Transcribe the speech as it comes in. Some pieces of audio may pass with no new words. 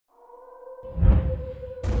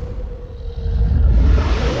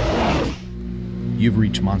You've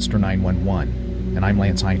reached Monster 911, and I'm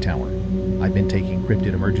Lance Hightower. I've been taking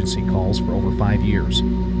cryptid emergency calls for over 5 years.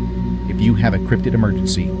 If you have a cryptid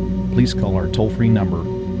emergency, please call our toll-free number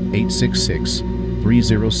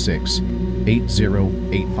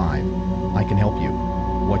 866-306-8085. I can help you.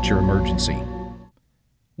 What's your emergency?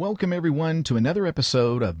 Welcome everyone to another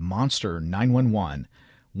episode of Monster 911,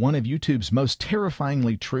 one of YouTube's most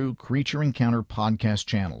terrifyingly true creature encounter podcast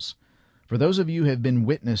channels. For those of you who have been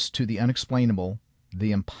witness to the unexplainable,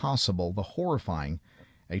 the impossible, the horrifying,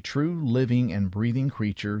 a true living and breathing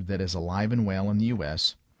creature that is alive and well in the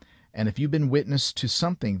U.S., and if you've been witness to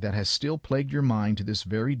something that has still plagued your mind to this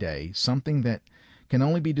very day, something that can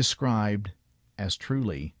only be described as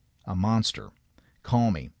truly a monster, call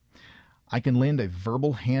me. I can lend a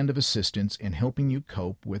verbal hand of assistance in helping you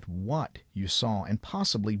cope with what you saw and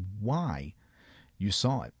possibly why you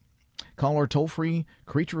saw it. Call our toll-free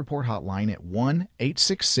Creature Report hotline at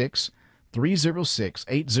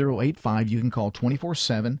 1-866-306-8085. You can call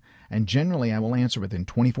 24/7, and generally I will answer within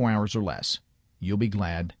 24 hours or less. You'll be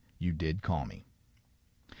glad you did call me.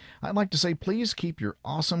 I'd like to say please keep your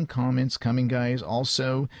awesome comments coming, guys.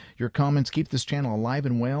 Also, your comments keep this channel alive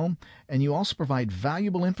and well, and you also provide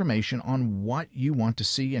valuable information on what you want to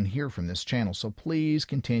see and hear from this channel. So please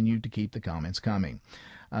continue to keep the comments coming.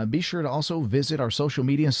 Be sure to also visit our social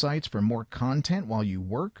media sites for more content while you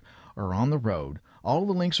work or on the road. All of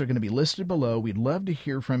the links are going to be listed below. We'd love to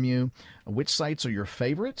hear from you, which sites are your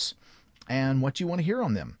favorites and what you want to hear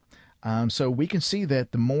on them. So we can see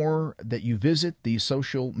that the more that you visit these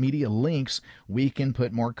social media links, we can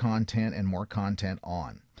put more content and more content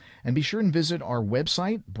on. And be sure and visit our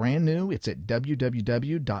website, brand new. It's at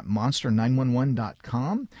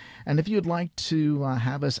www.monster911.com. And if you'd like to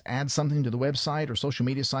have us add something to the website or social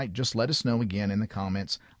media site, just let us know again in the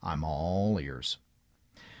comments. I'm all ears.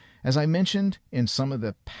 As I mentioned in some of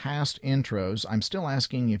the past intros, I'm still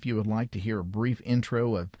asking if you would like to hear a brief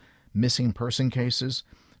intro of missing person cases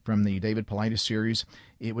from the David Paulides series.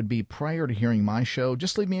 It would be prior to hearing my show.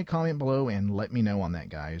 Just leave me a comment below and let me know on that,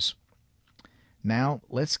 guys. Now,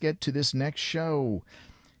 let's get to this next show.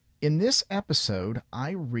 In this episode, I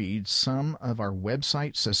read some of our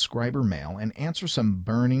website subscriber mail and answer some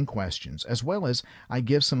burning questions, as well as I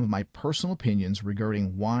give some of my personal opinions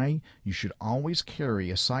regarding why you should always carry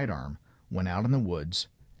a sidearm when out in the woods,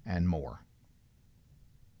 and more.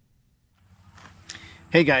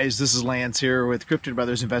 Hey guys, this is Lance here with Cryptid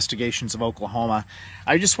Brothers Investigations of Oklahoma.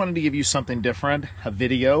 I just wanted to give you something different, a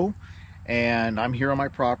video, and I'm here on my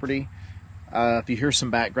property. If you hear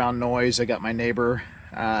some background noise, I got my neighbor.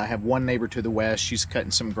 I have one neighbor to the west. She's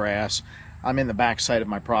cutting some grass. I'm in the back side of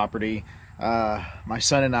my property. My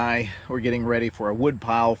son and I were getting ready for a wood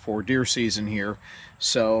pile for deer season here.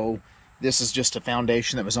 So this is just a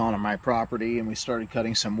foundation that was on my property, and we started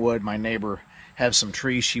cutting some wood. My neighbor had some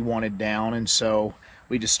trees she wanted down, and so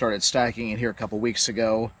we just started stacking it here a couple weeks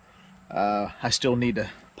ago. I still need to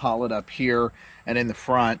pile it up here and in the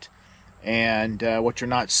front. And what you're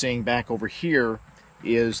not seeing back over here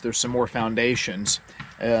is there's some more foundations.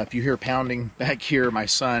 If you hear pounding back here, my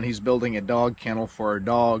son, he's building a dog kennel for our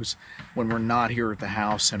dogs when we're not here at the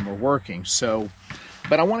house and we're working. So,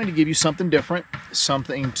 but I wanted to give you something different,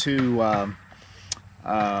 something to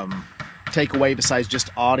take away besides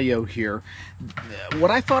just audio here.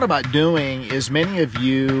 What I thought about doing is many of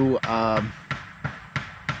you,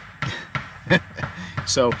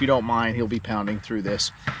 so if you don't mind, he'll be pounding through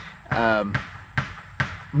this.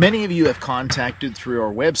 Many of you have contacted through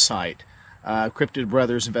our website,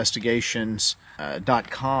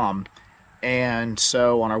 cryptidbrothersinvestigations.com, and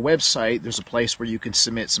so on our website there's a place where you can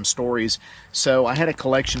submit some stories. So I had a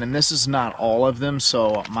collection, and this is not all of them,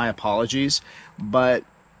 so my apologies, but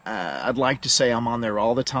I'd like to say I'm on there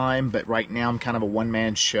all the time, but right now I'm kind of a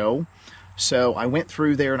one-man show. So I went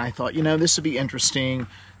through there and I thought, you know, this would be interesting,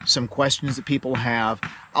 some questions that people have.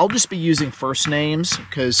 I'll just be using first names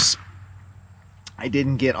because I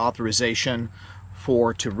didn't get authorization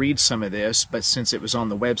to read some of this, but since it was on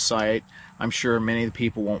the website, I'm sure many of the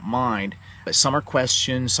people won't mind. But some are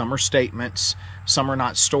questions, some are statements, some are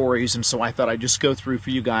not stories, and so I thought I'd just go through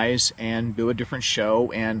for you guys and do a different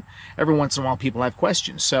show, and every once in a while people have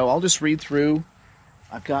questions. So I'll just read through.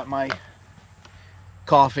 I've got my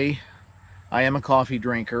coffee. I am a coffee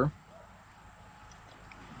drinker.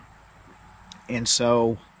 And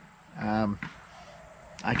so I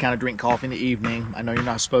kind of drink coffee in the evening. I know you're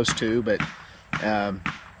not supposed to, but in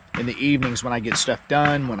the evenings when I get stuff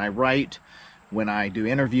done, when I write, when I do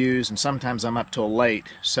interviews, and sometimes I'm up till late.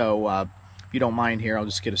 So if you don't mind here, I'll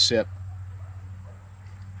just get a sip.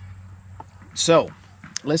 So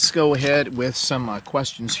let's go ahead with some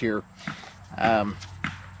questions here.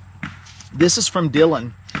 This is from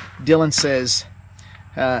Dylan. Dylan says,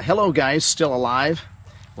 hello guys, still alive?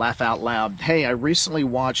 Laugh out loud. Hey, I recently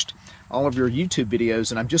watched all of your YouTube videos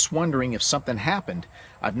and I'm just wondering if something happened.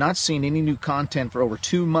 I've not seen any new content for over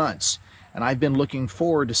 2 months and I've been looking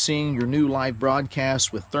forward to seeing your new live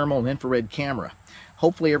broadcast with thermal and infrared camera.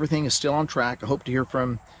 Hopefully everything is still on track. I hope to hear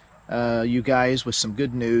from you guys with some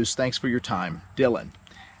good news. Thanks for your time, Dylan.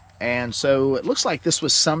 And so it looks like this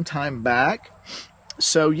was some time back.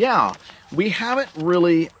 So yeah,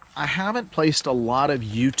 I haven't placed a lot of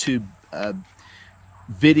YouTube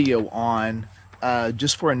video on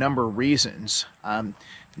just for a number of reasons.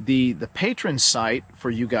 The patron site for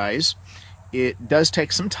you guys, it does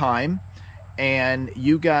take some time, and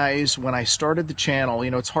you guys, when I started the channel, you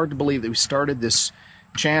know, it's hard to believe that we started this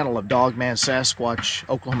channel of Dogman Sasquatch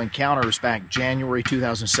Oklahoma Encounters back January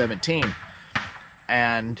 2017,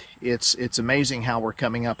 and it's amazing how we're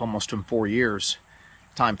coming up almost in 4 years.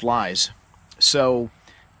 Time flies. So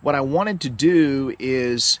what I wanted to do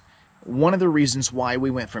is, one of the reasons why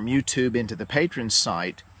we went from YouTube into the patron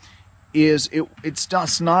site is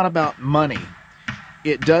it's not about money.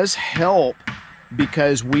 It does help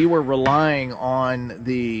because we were relying on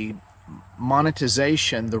the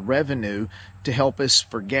monetization, the revenue, to help us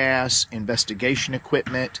for gas, investigation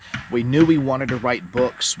equipment. We knew we wanted to write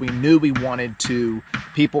books. We knew we wanted to,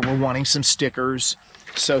 people were wanting some stickers.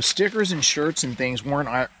 So stickers and shirts and things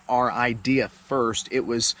weren't our idea first. It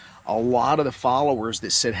was a lot of the followers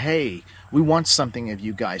that said, hey, we want something of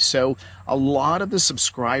you guys. So a lot of the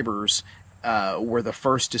subscribers were the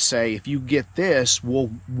first to say, if you get this,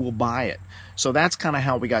 we'll buy it. So that's kind of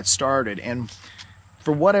how we got started. And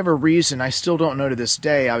for whatever reason, I still don't know to this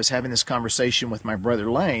day, I was having this conversation with my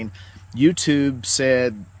brother Lane. YouTube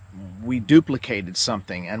said we duplicated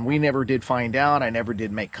something, and we never did find out. I never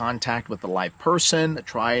did make contact with the live person. I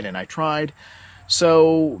tried and I tried.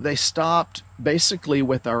 So they stopped basically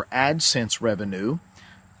with our AdSense revenue,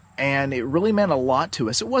 and it really meant a lot to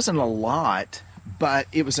us. It wasn't a lot, but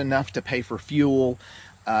it was enough to pay for fuel,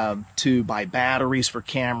 to buy batteries for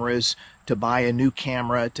cameras, to buy a new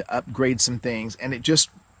camera, to upgrade some things. And it just,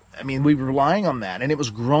 I mean, we were relying on that, and it was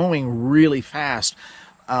growing really fast.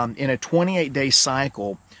 In a 28-day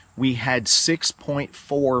cycle, we had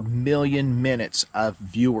 6.4 million minutes of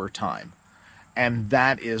viewer time. And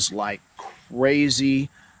that is like crazy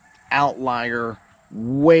outlier,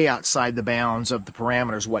 way outside the bounds of the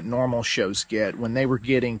parameters what normal shows get. When they were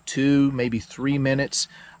getting 2, maybe 3 minutes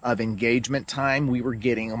of engagement time, we were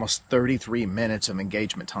getting almost 33 minutes of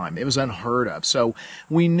engagement time. It was unheard of. So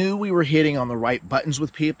we knew we were hitting on the right buttons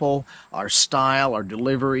with people, our style, our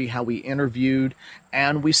delivery, how we interviewed,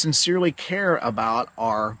 and we sincerely care about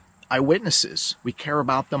our eyewitnesses. We care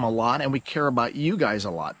about them a lot, and we care about you guys a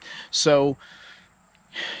lot. So,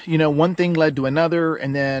 you know, one thing led to another,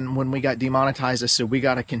 and then when we got demonetized, I said, we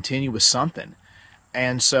got to continue with something.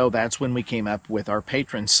 And so that's when we came up with our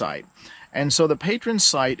patron site. And so the patron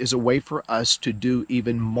site is a way for us to do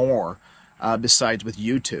even more besides with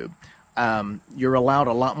YouTube. You're allowed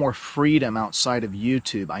a lot more freedom outside of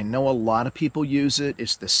YouTube. I know a lot of people use it.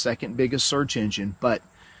 It's the second biggest search engine, but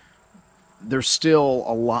there's still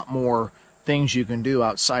a lot more things you can do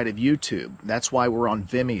outside of YouTube. That's why we're on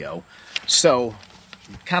Vimeo. So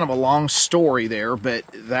kind of a long story there, but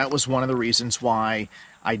that was one of the reasons why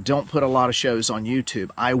I don't put a lot of shows on YouTube.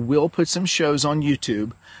 I will put some shows on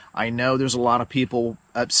YouTube. I know there's a lot of people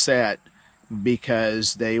upset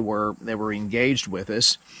because they were engaged with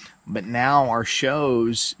us, but now our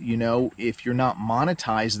shows, you know, if you're not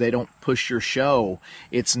monetized, they don't push your show.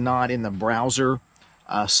 It's not in the browser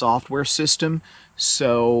software system.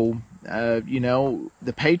 So, you know,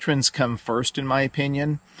 the patrons come first, in my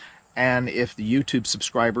opinion. And if the YouTube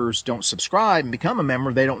subscribers don't subscribe and become a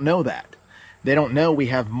member, they don't know that. They don't know we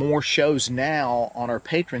have more shows now on our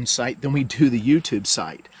patron site than we do the YouTube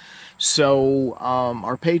site. So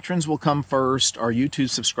our patrons will come first, our YouTube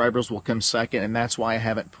subscribers will come second, and that's why I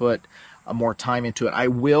haven't put more time into it. I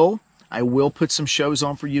will put some shows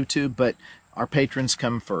on for YouTube, but our patrons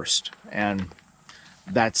come first. And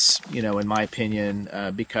that's, you know, in my opinion,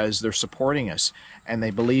 because they're supporting us and they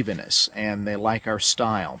believe in us and they like our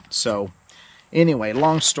style. So anyway,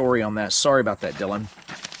 long story on that. Sorry about that, Dylan.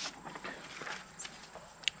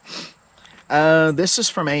 This is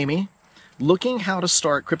from Amy. Looking how to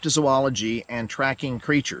start cryptozoology and tracking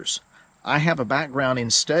creatures. I have a background in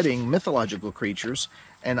studying mythological creatures,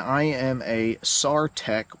 and I am a SAR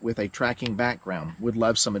tech with a tracking background. Would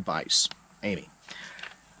love some advice. Amy.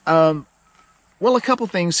 Well, a couple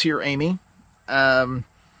things here, Amy.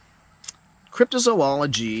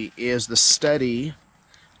 Cryptozoology is the study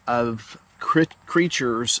of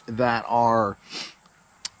creatures that are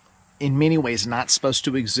in many ways not supposed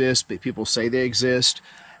to exist, but people say they exist,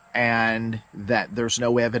 and that there's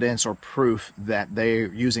no evidence or proof that they're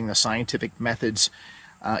using the scientific methods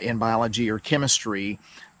in biology or chemistry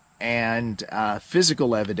and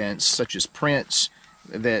physical evidence such as prints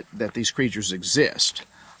that these creatures exist.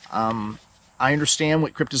 I understand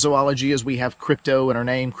what cryptozoology is. We have crypto in our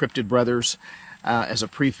name, Cryptid Brothers, as a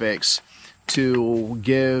prefix to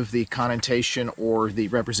give the connotation or the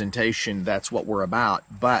representation that's what we're about.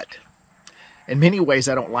 But in many ways,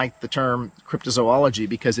 I don't like the term cryptozoology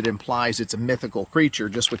because it implies it's a mythical creature,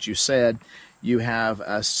 just what you said. You have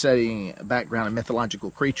a studying background in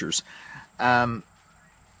mythological creatures. The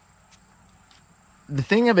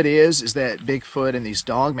thing of it is that Bigfoot and these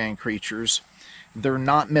dogman creatures, they're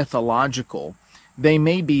not mythological. They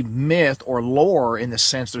may be myth or lore in the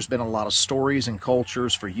sense there's been a lot of stories and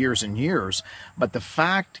cultures for years and years, but the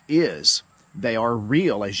fact is they are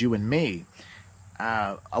real as you and me.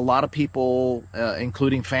 A lot of people,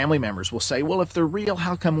 including family members, will say, well, if they're real,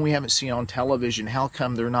 how come we haven't seen on television? How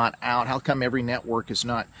come they're not out? How come every network is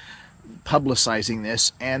not publicizing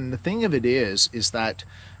this? And the thing of it is that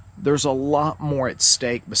there's a lot more at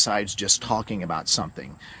stake besides just talking about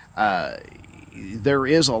something. There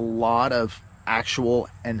is a lot of actual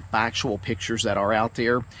and factual pictures that are out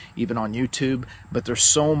there, even on YouTube, but there's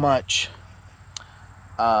so much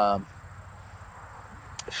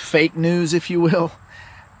fake news, if you will,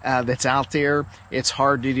 that's out there. It's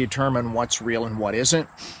hard to determine what's real and what isn't.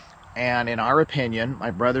 And in our opinion,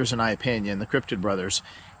 my brothers and I opinion, the Cryptid Brothers,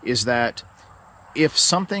 is that if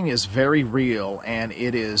something is very real and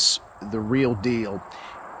it is the real deal,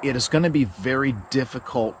 it is going to be very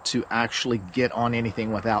difficult to actually get on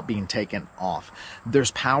anything without being taken off. There's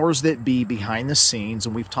powers that be behind the scenes,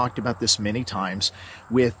 and we've talked about this many times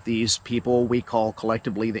with these people we call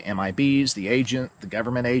collectively the MIBs, the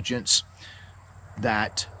government agents,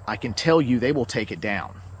 that I can tell you they will take it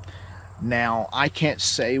down. Now, I can't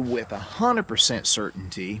say with 100%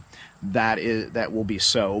 certainty that will be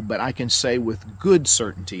so, but I can say with good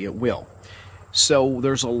certainty it will. So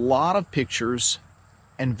there's a lot of pictures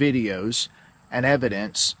and videos and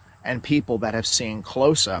evidence and people that have seen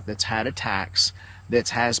close-up that's had attacks, that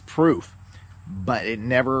has proof, but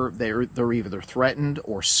they're either threatened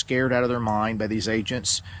or scared out of their mind by these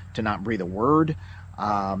agents to not breathe a word.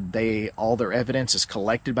 All their evidence is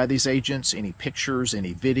collected by these agents, any pictures,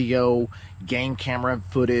 any video, game camera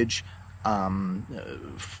footage,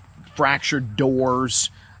 fractured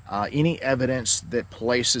doors, any evidence that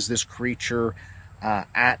places this creature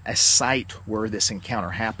at a site where this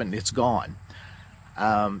encounter happened, it's gone.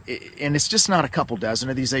 And it's just not a couple dozen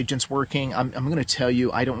of these agents working. I'm going to tell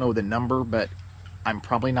you, I don't know the number, but I'm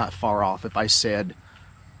probably not far off if I said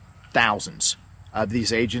thousands of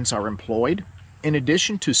these agents are employed, in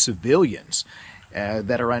addition to civilians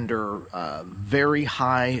that are under very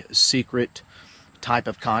high secret type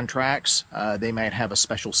of contracts. They might have a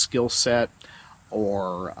special skill set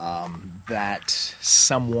or that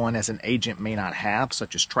someone as an agent may not have,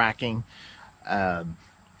 such as tracking,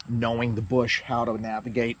 knowing the bush, how to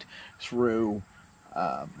navigate through,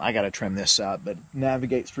 I got to trim this up, but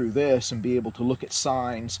navigate through this and be able to look at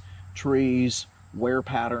signs, trees, wear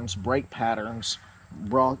patterns, brake patterns.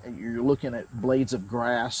 You're looking at blades of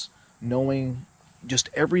grass, knowing just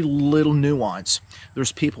every little nuance.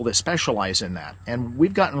 There's people that specialize in that, and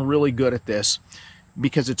we've gotten really good at this,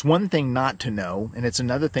 because it's one thing not to know, and it's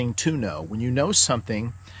another thing to know. When you know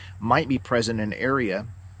something might be present in an area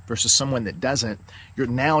versus someone that doesn't,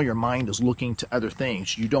 now your mind is looking to other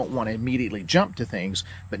things. You don't want to immediately jump to things,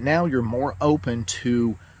 but now you're more open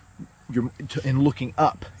to looking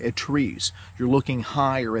up at trees. You're looking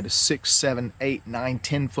higher at a 6, 7, 8, 9,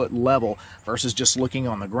 10 foot level versus just looking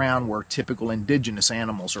on the ground where typical indigenous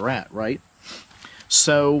animals are at, right?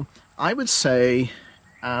 So I would say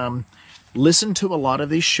listen to a lot of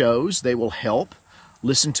these shows. They will help.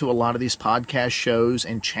 Listen to a lot of these podcast shows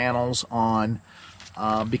and channels on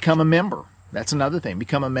become a member. That's another thing.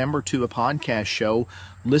 Become a member to a podcast show.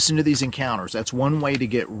 Listen to these encounters. That's one way to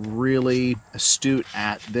get really astute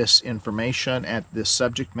at this information, at this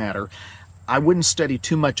subject matter. I wouldn't study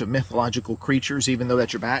too much of mythological creatures, even though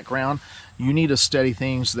that's your background. You need to study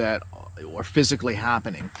things that are physically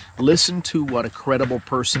happening. Listen to what a credible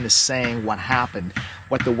person is saying, what happened,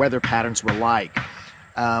 what the weather patterns were like,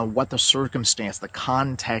 what the circumstance, the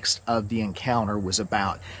context of the encounter was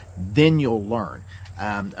about. Then you'll learn.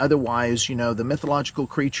 Otherwise, the mythological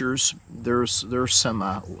creatures, there's some,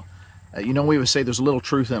 we would say there's a little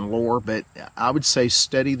truth in lore, but I would say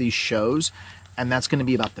study these shows, and that's going to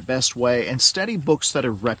be about the best way. And study books that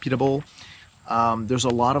are reputable, There's a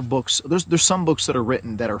lot of books. There's some books that are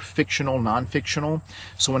written that are fictional, non-fictional.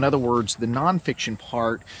 So in other words, the non-fiction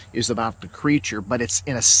part is about the creature, but it's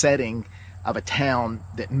in a setting of a town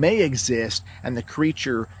that may exist, and the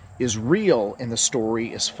creature is real in the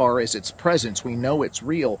story as far as its presence. We know it's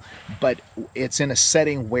real, but it's in a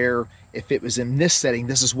setting where if it was in this setting,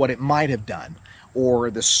 this is what it might have done.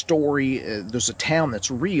 Or the story, there's a town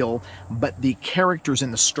that's real, but the characters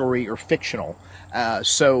in the story are fictional.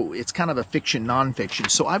 So it's kind of a fiction, non-fiction.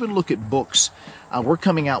 So I would look at books. We're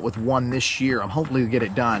coming out with one this year. I'm hopefully to get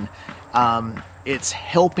it done. It's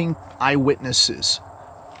helping eyewitnesses,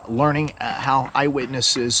 learning how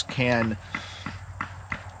eyewitnesses can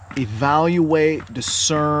evaluate,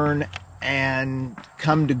 discern, and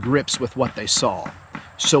come to grips with what they saw.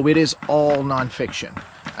 So it is all non-fiction.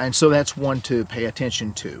 And so that's one to pay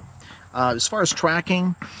attention to. As far as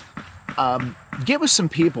tracking, get with some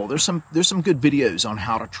people. There's some good videos on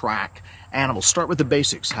how to track animals. Start with the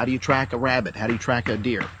basics. How do you track a rabbit? How do you track a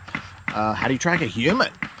deer? How do you track a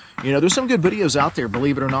human? You know, there's some good videos out there,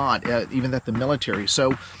 believe it or not, even at the military.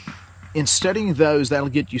 So in studying those, that'll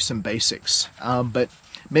get you some basics. But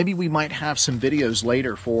maybe we might have some videos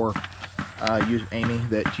later for you, Amy,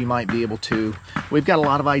 that you might be able to. We've got a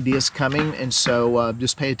lot of ideas coming, and so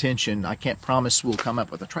just pay attention. I can't promise we'll come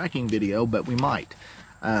up with a tracking video, but we might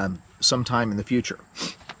sometime in the future.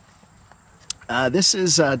 This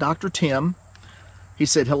is Dr. Tim. He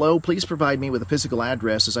said, hello, please provide me with a physical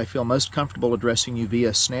address as I feel most comfortable addressing you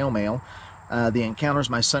via snail mail. The encounters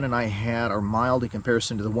my son and I had are mild in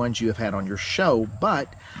comparison to the ones you have had on your show,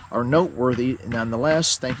 but are noteworthy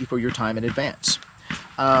nonetheless. Thank you for your time in advance.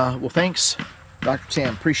 Well, thanks, Dr.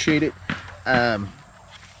 Tim. Appreciate it.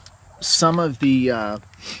 Some of the...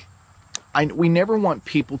 we never want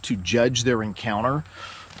people to judge their encounter.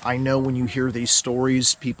 I know when you hear these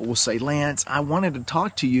stories, people will say, Lance, I wanted to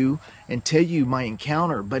talk to you and tell you my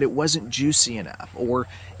encounter, but it wasn't juicy enough, or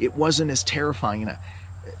it wasn't as terrifying enough.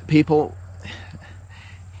 People,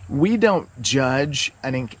 we don't judge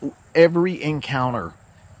every encounter.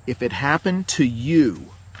 If it happened to you,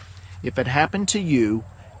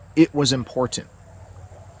 it was important.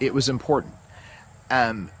 It was important.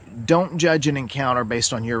 Don't judge an encounter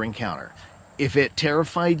based on your encounter. If it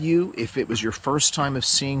terrified you, if it was your first time of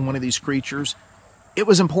seeing one of these creatures, it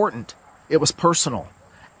was important. It was personal.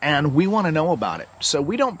 And we want to know about it. So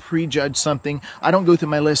we don't prejudge something. I don't go through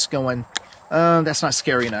my list going, that's not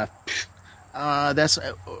scary enough.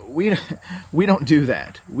 We don't do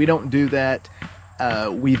that. We don't do that.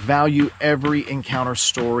 We value every encounter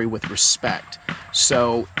story with respect.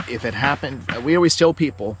 So if it happened, we always tell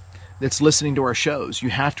people that's listening to our shows,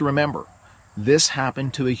 you have to remember, this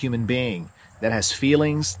happened to a human being that has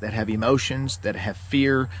feelings, that have emotions, that have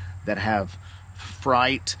fear, that have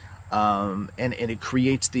fright, and it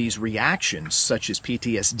creates these reactions such as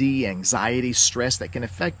PTSD, anxiety, stress that can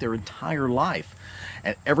affect their entire life.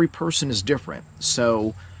 And every person is different.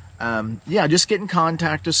 So, yeah, just get in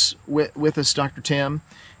contact with us, Dr. Tim,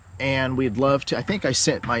 and we'd love to. I think I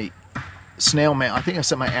sent my snail mail. I think I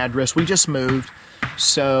sent my address. We just moved.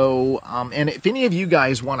 So, and if any of you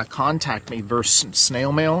guys want to contact me versus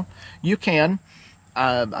snail mail, you can.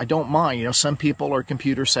 I don't mind. You know, some people are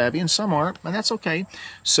computer savvy and some aren't, and that's okay.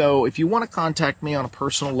 So if you want to contact me on a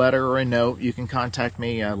personal letter or a note, you can contact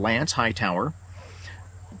me, Lance Hightower,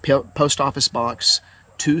 Post Office Box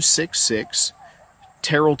 266,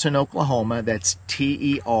 Terrellton, Oklahoma. That's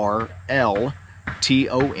Terlton,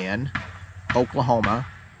 Oklahoma.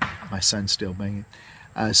 My son's still banging.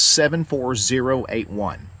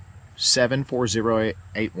 74081.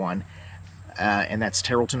 74081. And that's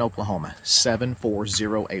Terrellton, Oklahoma.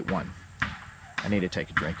 74081. I need to take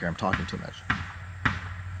a drink here. I'm talking too much.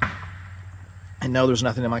 And no, there's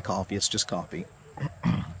nothing in my coffee. It's just coffee.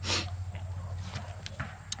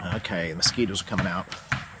 Okay, the mosquitoes are coming out.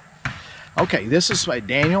 Okay, this is by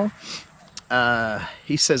Daniel.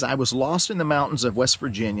 He says, I was lost in the mountains of West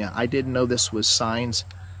Virginia. I didn't know this was signs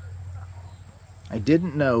of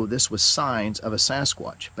a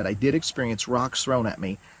Sasquatch, but I did experience rocks thrown at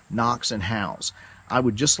me, knocks and howls. I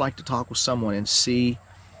would just like to talk with someone and see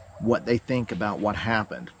what they think about what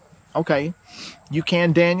happened. Okay, you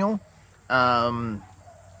can, Daniel. And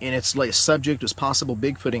its subject is possible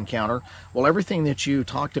Bigfoot encounter. Well, everything that you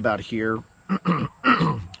talked about here,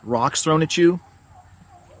 rocks thrown at you,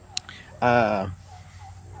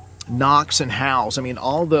 knocks and howls. I mean,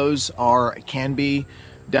 all those can be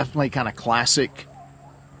definitely kind of classic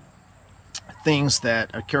things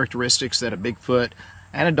that are characteristics that a Bigfoot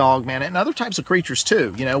and a dogman and other types of creatures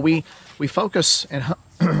too. You know, we focus and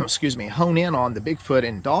excuse me, hone in on the Bigfoot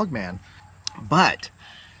and dogman, but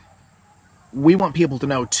we want people to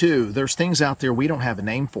know too, there's things out there we don't have a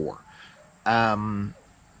name for.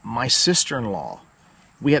 My sister-in-law,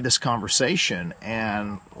 we had this conversation,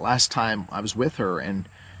 and last time I was with her, and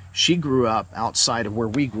she grew up outside of where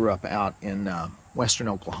we grew up out in western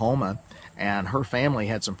Oklahoma, and her family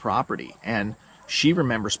had some property, and she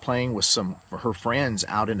remembers playing with some of her friends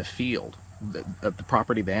out in a field of the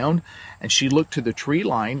property they owned, and she looked to the tree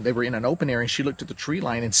line. They were in an open area, and she looked at the tree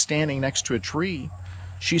line, and standing next to a tree,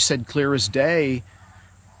 she said clear as day,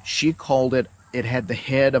 she called it, it had the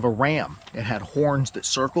head of a ram. It had horns that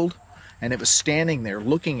circled, and it was standing there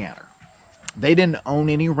looking at her. They didn't own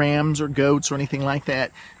any rams or goats or anything like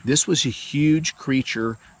that. This was a huge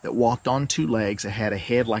creature that walked on two legs that had a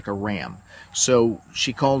head like a ram. So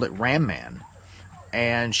she called it Ram Man.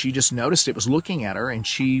 And she just noticed it was looking at her, and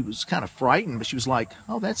she was kind of frightened, but she was like,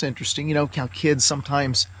 oh, that's interesting. You know, how kids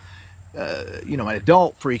sometimes, you know, an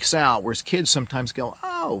adult freaks out, whereas kids sometimes go,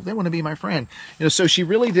 oh, they want to be my friend. You know, so she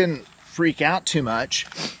really didn't freak out too much,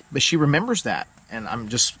 but she remembers that. And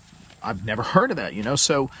I've never heard of that, you know.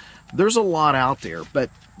 So there's a lot out there, but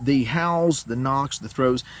the howls, the knocks, the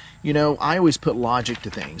throws, you know, I always put logic to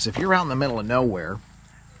things. If you're out in the middle of nowhere,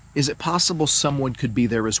 is it possible someone could be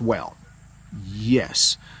there as well?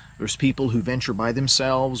 Yes. There's people who venture by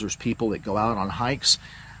themselves. There's people that go out on hikes.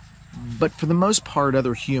 But for the most part,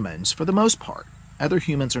 other humans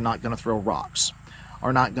are not going to throw rocks,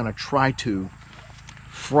 are not going to try to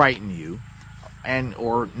frighten you, and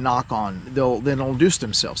or knock on. They'll introduce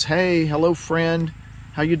themselves. Hey, hello, friend.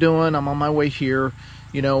 How you doing? I'm on my way here.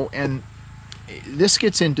 You know, and this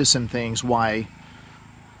gets into some things why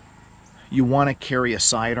you want to carry a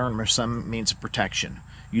sidearm or some means of protection.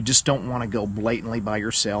 You just don't want to go blatantly by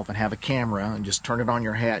yourself and have a camera and just turn it on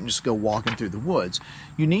your hat and just go walking through the woods.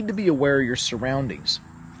 You need to be aware of your surroundings.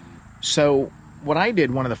 So what I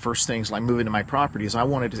did, one of the first things like moving to my property, is I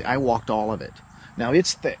walked all of it. Now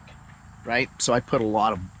it's thick, right? So I put a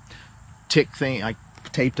lot of I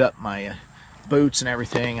taped up my boots and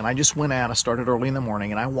everything, and I just went out. I started early in the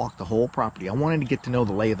morning, and I walked the whole property. I wanted to get to know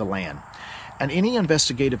the lay of the land. And any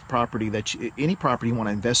investigative property any property you want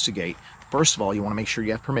to investigate, first of all, you want to make sure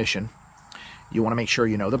you have permission. You want to make sure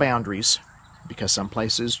you know the boundaries, because some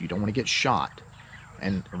places you don't want to get shot.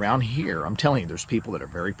 And around here, I'm telling you, there's people that are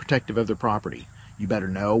very protective of their property. You better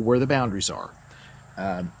know where the boundaries are.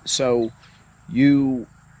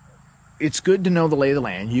 It's good to know the lay of the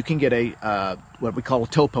land. You can get a what we call a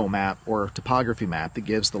topo map or a topography map that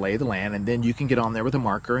gives the lay of the land, and then you can get on there with a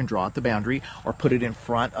marker and draw out the boundary or put it in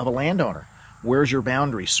front of a landowner. Where's your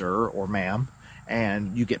boundary, sir or ma'am?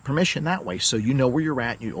 And you get permission that way, so you know where you're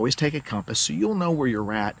at. You always take a compass, so you'll know where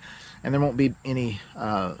you're at, and there won't be any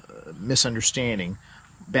misunderstanding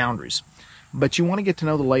boundaries. But you want to get to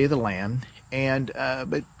know the lay of the land, and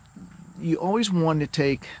but you always want to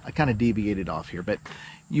take, I kind of deviated off here, but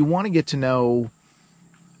you want to get to know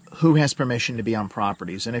who has permission to be on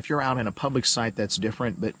properties. And if you're out in a public site, that's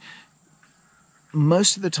different, but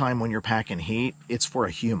most of the time when you're packing heat, it's for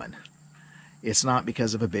a human. It's not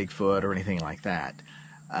because of a Bigfoot or anything like that.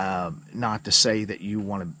 Not to say that you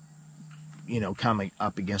want to, you know, come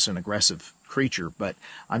up against an aggressive creature, but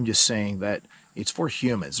I'm just saying that it's for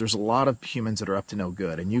humans. There's a lot of humans that are up to no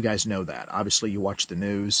good, and you guys know that. Obviously, you watch the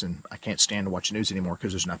news, and I can't stand to watch the news anymore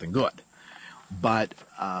because there's nothing good. But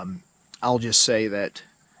I'll just say that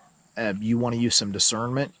you want to use some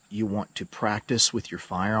discernment. You want to practice with your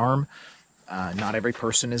firearm. Not every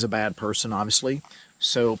person is a bad person, obviously.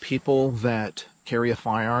 So people that carry a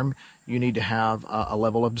firearm, you need to have a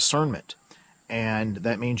level of discernment. And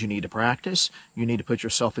that means you need to practice. You need to put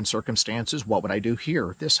yourself in circumstances. What would I do here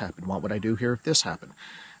if this happened? What would I do here if this happened?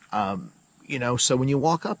 You know, so when you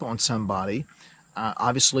walk up on somebody,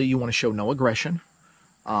 obviously you want to show no aggression.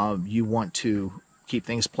 You want to keep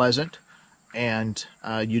things pleasant. And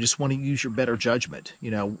you just want to use your better judgment. You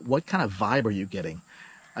know, what kind of vibe are you getting?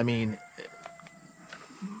 I mean,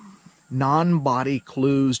 non-body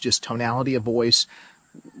clues, just tonality of voice.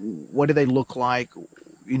 What do they look like?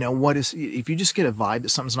 You know, if you just get a vibe that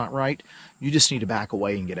something's not right, you just need to back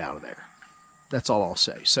away and get out of there. That's all I'll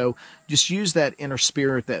say. So just use that inner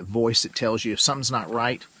spirit, that voice that tells you if something's not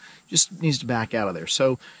right, just needs to back out of there.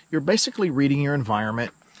 So you're basically reading your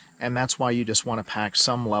environment, and that's why you just want to pack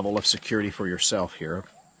some level of security for yourself here.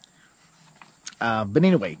 But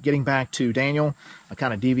anyway, getting back to Daniel, I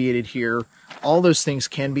kind of deviated here. All those things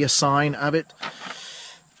can be a sign of it.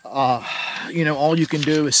 You know, all you can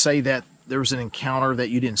do is say that there was an encounter, that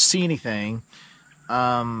you didn't see anything.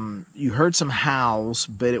 You heard some howls,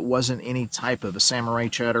 but it wasn't any type of a samurai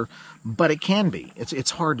chatter. But it can be.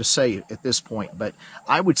 It's hard to say at this point, but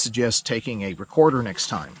I would suggest taking a recorder next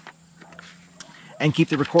time and keep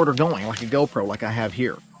the recorder going like a GoPro like I have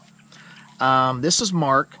here. This is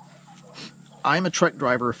Mark. I'm a truck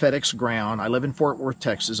driver at FedEx Ground. I live in Fort Worth,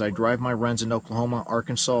 Texas. I drive my runs in Oklahoma,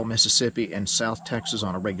 Arkansas, Mississippi, and South Texas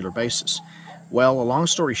on a regular basis. Well, a long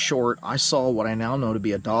story short, I saw what I now know to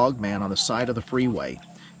be a dog man on the side of the freeway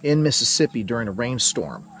in Mississippi during a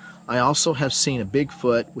rainstorm. I also have seen a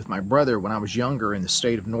Bigfoot with my brother when I was younger in the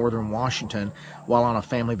state of northern Washington while on a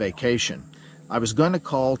family vacation. I was going to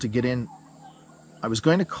call to get in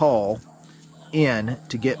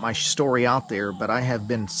to get my story out there, but I have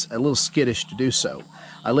been a little skittish to do so.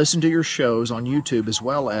 I listen to your shows on YouTube as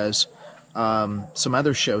well as some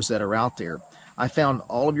other shows that are out there. I found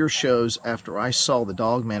all of your shows after I saw the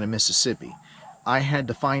dog man in Mississippi. I had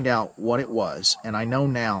to find out what it was, and I know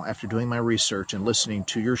now after doing my research and listening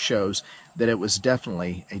to your shows that it was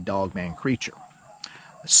definitely a dog man creature.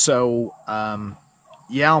 So,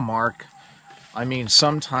 yeah, Mark, I mean,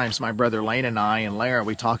 sometimes my brother Lane and I and Lara,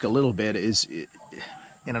 we talk a little bit.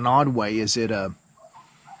 In an odd way, is it a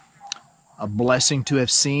blessing to have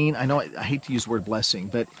seen? I know I hate to use the word blessing,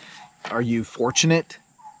 but are you fortunate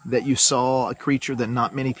that you saw a creature that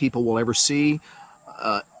not many people will ever see?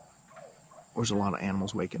 There's a lot of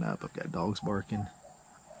animals waking up. I've got dogs barking.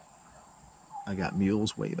 I got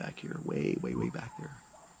mules way back here, way back there.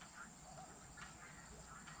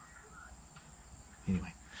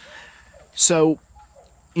 Anyway. So,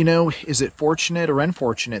 you know, is it fortunate or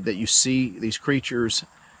unfortunate that you see these creatures?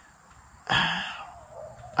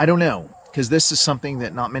 I don't know, because this is something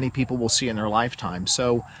that not many people will see in their lifetime.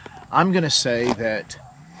 So I'm going to say that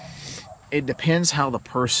it depends how the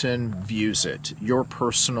person views it, your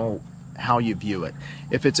personal, how you view it.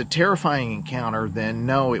 If it's a terrifying encounter, then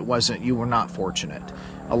no, it wasn't, you were not fortunate.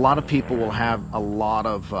 A lot of people will have a lot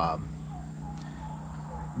of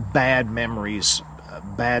bad memories,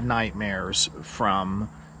 bad nightmares from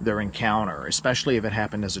their encounter, especially if it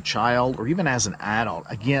happened as a child or even as an adult.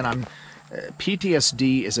 Again,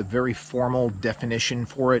 PTSD is a very formal definition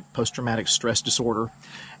for it, post-traumatic stress disorder,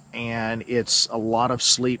 and it's a lot of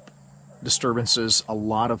sleep disturbances, a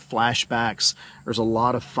lot of flashbacks. There's a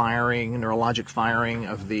lot of firing, neurologic firing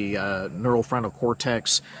of the neural frontal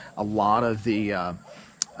cortex. A lot of the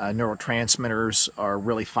neurotransmitters are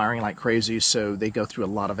really firing like crazy, so they go through a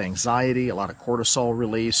lot of anxiety, a lot of cortisol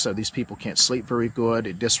release, so these people can't sleep very good.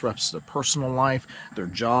 It disrupts their personal life, their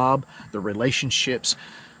job, their relationships.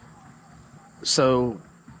 So,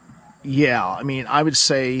 yeah, I mean, I would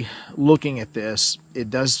say looking at this, it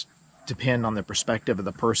does depend on the perspective of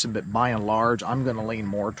the person, but by and large, I'm going to lean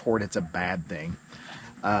more toward it's a bad thing,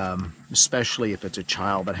 especially if it's a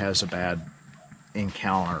child that has a bad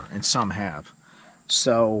encounter, and some have.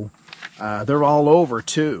 So they're all over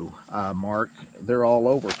too, Mark. They're all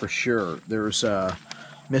over for sure. There's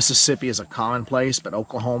Mississippi is a commonplace, but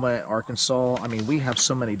Oklahoma, Arkansas, I mean, we have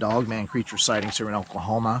so many dogman creature sightings here in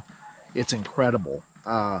Oklahoma. It's incredible.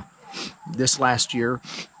 This last year,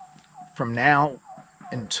 from now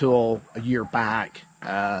until a year back,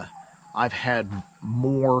 I've had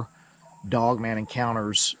more dogman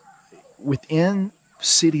encounters within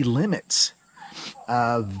city limits.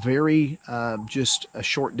 Just a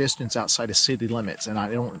short distance outside of city limits, and I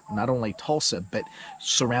don't, not only Tulsa, but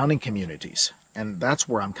surrounding communities, and that's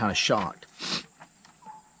where I'm kind of shocked.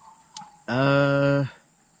 Let's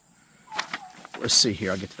see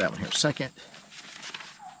here, I'll get to that one here in a second.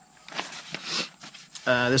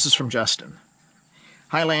 This is from Justin.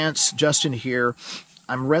 Hi Lance, Justin here.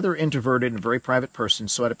 I'm rather introverted and a very private person,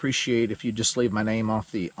 so I'd appreciate if you just leave my name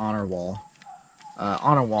off the honor wall.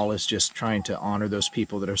 Honor wall is just trying to honor those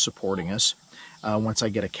people that are supporting us once I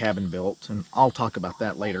get a cabin built, and I'll talk about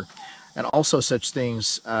that later. And also such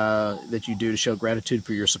things that you do to show gratitude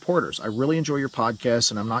for your supporters. I really enjoy your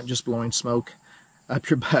podcast, and I'm not just blowing smoke up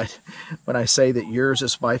your butt when I say that yours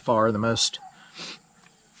is by far the most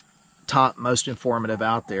informative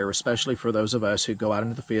out there, especially for those of us who go out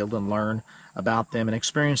into the field and learn about them and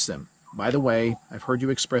experience them. By the way, I've heard you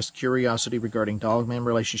express curiosity regarding dogman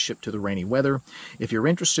relationship to the rainy weather. If you're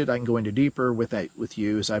interested, I can go into deeper with that with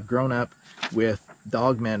you, as I've grown up with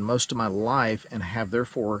dogmen most of my life and have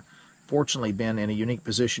therefore fortunately been in a unique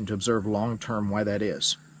position to observe long-term why that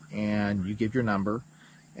is. And you give your number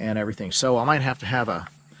and everything. So I might have to have a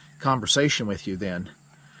conversation with you then,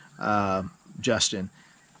 Justin.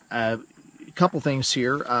 A couple things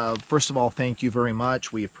here. First of all, thank you very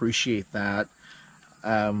much. We appreciate that.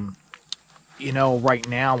 You know, right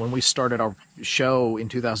now, when we started our show in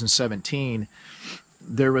 2017,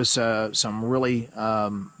 there was some really,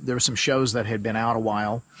 there were some shows that had been out a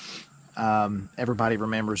while. Everybody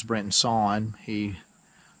remembers Brenton Sawn.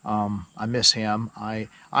 I miss him. I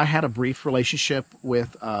had a brief relationship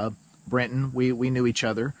with Brenton. We knew each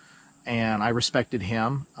other, and I respected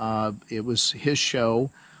him. It was his show,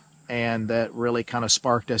 and that really kind of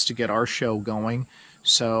sparked us to get our show going.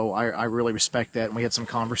 So I really respect that, and we had some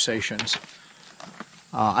conversations.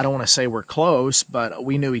 I don't want to say we're close, but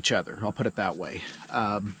we knew each other. I'll put it that way.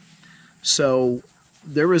 So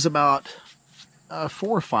there was about 4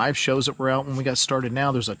 or 5 shows that were out when we got started.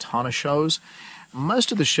 Now there's a ton of shows.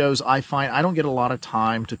 Most of the shows I find, I don't get a lot of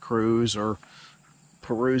time to cruise or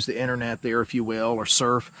peruse the internet there, if you will, or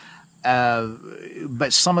surf.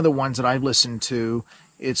 But some of the ones that I've listened to,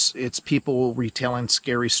 it's people retelling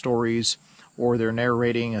scary stories, or they're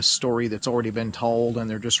narrating a story that's already been told and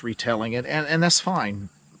they're just retelling it. And that's fine.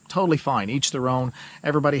 Totally fine. Each their own.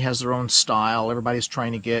 Everybody has their own style. Everybody's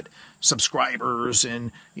trying to get subscribers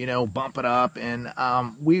and, you know, bump it up. And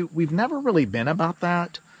we've never really been about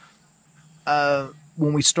that.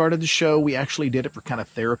 When we started the show, we actually did it for kind of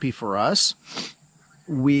therapy for us.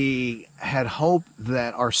 We had hoped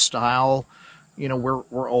that our style, you know,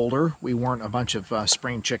 we're older. We weren't a bunch of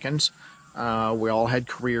spring chickens. We all had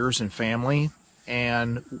careers and family,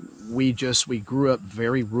 and we grew up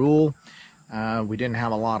very rural. We didn't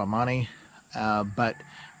have a lot of money, but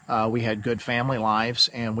we had good family lives,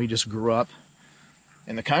 and we just grew up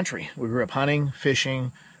in the country. We grew up hunting,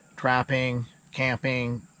 fishing, trapping,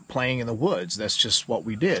 camping, playing in the woods. That's just what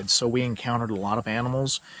we did. So we encountered a lot of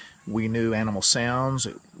animals. We knew animal sounds.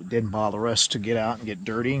 It didn't bother us to get out and get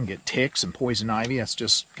dirty and get ticks and poison ivy. That's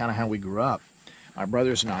just kind of how we grew up, my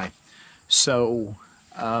brothers and I. So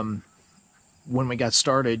when we got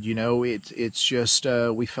started, you know, it's just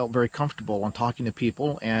we felt very comfortable on talking to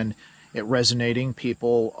people and it resonating.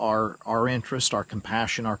 People, our interest, our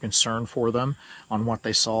compassion, our concern for them on what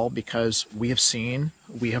they saw, because we have seen,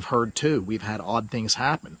 we have heard too. We've had odd things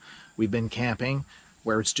happen. We've been camping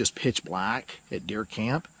where it's just pitch black at deer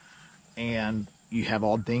camp, and you have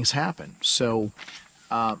odd things happen. So,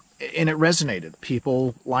 and it resonated.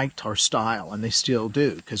 People liked our style, and they still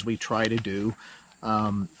do, because we try to do,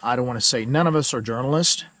 I don't want to say, none of us are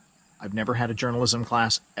journalists. I've never had a journalism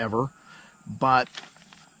class ever, but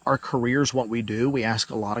our career's what we do. We ask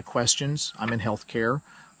a lot of questions. I'm in healthcare.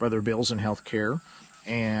 Brother Bill's in healthcare.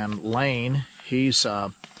 And Lane, he's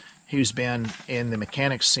been in the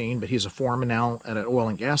mechanics scene, but he's a foreman now at an oil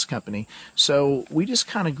and gas company. So we just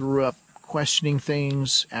kind of grew up questioning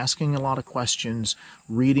things, asking a lot of questions,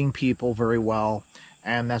 reading people very well,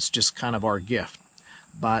 and that's just kind of our gift.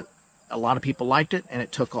 But a lot of people liked it, and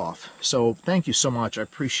it took off. So thank you so much. I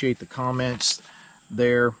appreciate the comments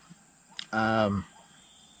there.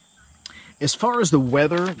 As far as the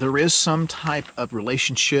weather, there is some type of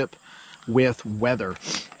relationship with weather.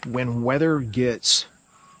 When weather gets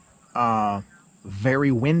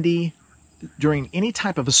very windy during any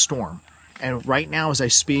type of a storm, and right now as I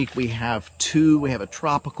speak, we have a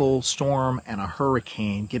tropical storm and a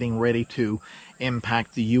hurricane getting ready to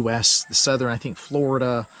impact the U.S., the southern, I think,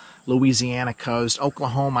 Florida, Louisiana coast,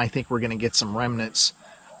 Oklahoma. I think we're going to get some remnants.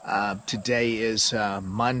 Today is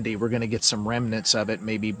Monday. We're going to get some remnants of it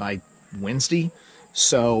maybe by Wednesday.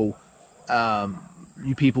 So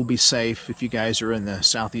you people be safe if you guys are in the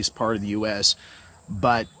southeast part of the U.S.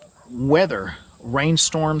 But weather,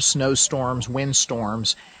 rainstorms, snowstorms,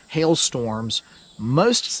 windstorms, hailstorms,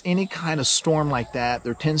 most any kind of storm like that,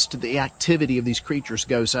 there tends to, the activity of these creatures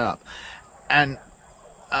goes up. And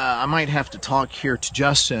I might have to talk here to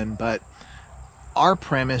Justin, but our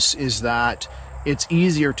premise is that it's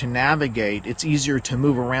easier to navigate, it's easier to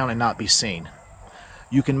move around and not be seen.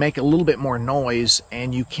 You can make a little bit more noise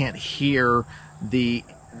and you can't hear the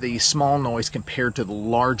small noise compared to the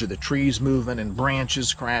larger, the trees moving and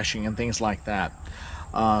branches crashing and things like that.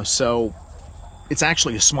 So it's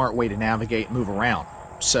actually a smart way to navigate and move around.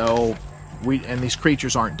 So and these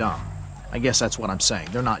creatures aren't dumb. I guess that's what I'm saying.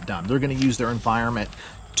 They're not dumb. They're going to use their environment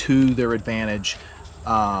to their advantage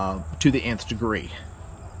to the nth degree.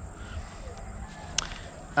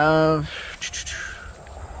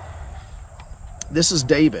 This is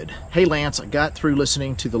David. Hey Lance, I got through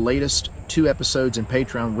listening to the latest 2 episodes in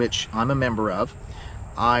Patreon, which I'm a member of.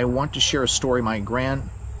 I want to share a story my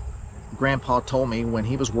grandpa told me when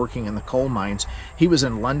he was working in the coal mines. He was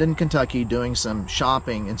in London, Kentucky doing some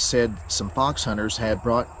shopping and said some fox hunters had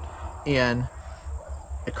brought in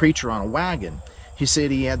a creature on a wagon. He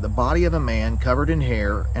said he had the body of a man covered in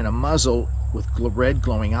hair and a muzzle with red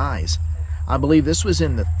glowing eyes. I believe this was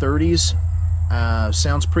in the 30s.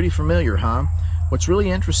 Sounds pretty familiar, huh? What's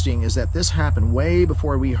really interesting is that this happened way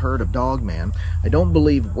before we heard of Dogman. I don't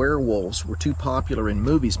believe werewolves were too popular in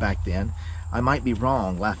movies back then. I might be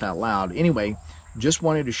wrong, laugh out loud. Anyway, just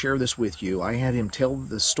wanted to share this with you. I had him tell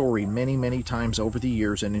the story many, many times over the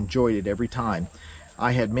years and enjoyed it every time.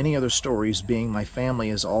 I had many other stories, being my family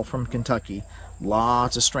is all from Kentucky.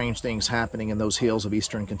 Lots of strange things happening in those hills of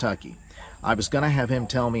eastern Kentucky. I was going to have him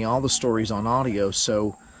tell me all the stories on audio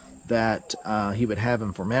so that he would have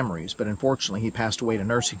them for memories, but unfortunately he passed away in a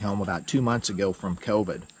nursing home about 2 months ago from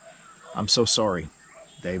COVID. I'm so sorry,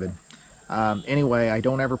 David. Anyway, I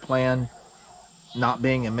don't ever plan not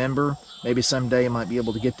being a member. Maybe someday I might be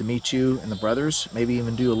able to get to meet you and the brothers, maybe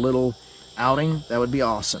even do a little outing. That would be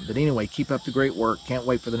awesome. But anyway, keep up the great work. Can't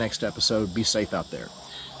wait for the next episode. Be safe out there.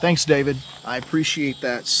 Thanks, David. I appreciate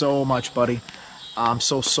that so much, buddy. I'm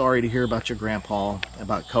so sorry to hear about your grandpa,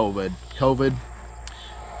 about COVID. COVID,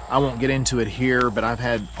 I won't get into it here, but I've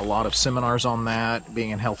had a lot of seminars on that. Being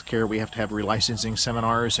in healthcare, we have to have relicensing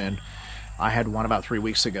seminars, and I had one about 3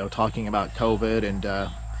 weeks ago talking about COVID,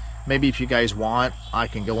 and maybe if you guys want, I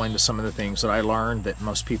can go into some of the things that I learned that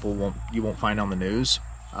most people you won't find on the news.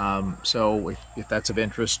 So if that's of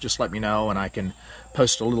interest, just let me know, and I can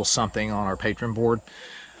post a little something on our Patreon board.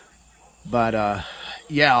 But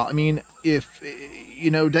yeah, I mean, if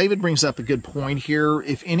David brings up a good point here.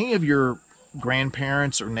 If any of your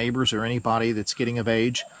grandparents or neighbors or anybody that's getting of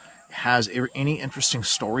age has any interesting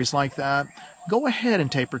stories like that, go ahead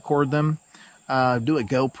and tape record them. Do a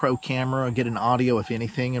GoPro camera, get an audio if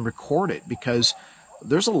anything, and record it, because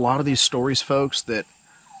there's a lot of these stories, folks, that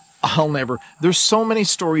there's so many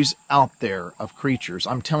stories out there of creatures.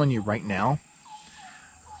 I'm telling you right now,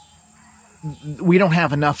 we don't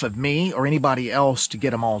have enough of me or anybody else to get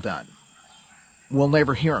them all done. We'll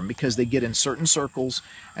never hear them because they get in certain circles,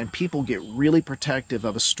 and people get really protective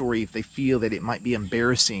of a story if they feel that it might be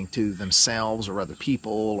embarrassing to themselves or other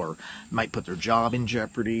people, or might put their job in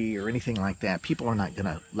jeopardy or anything like that. People are not going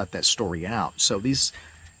to let that story out. So these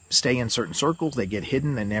stay in certain circles, they get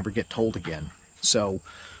hidden and never get told again. So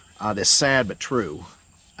that's sad but true.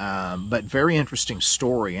 But very interesting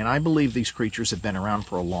story, and I believe these creatures have been around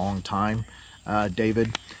for a long time,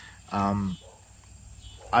 David.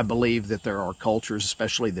 I believe that there are cultures,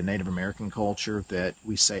 especially the Native American culture, that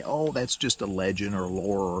we say, oh, that's just a legend or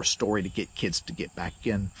lore or a story to get kids to get back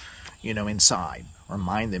in, inside or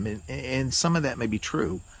mind them. And some of that may be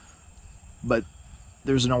true, but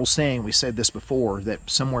there's an old saying, we said this before, that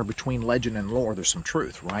somewhere between legend and lore there's some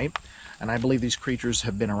truth, right? And I believe these creatures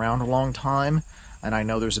have been around a long time, and I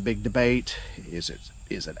know there's a big debate. Is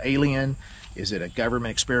it alien? Is it a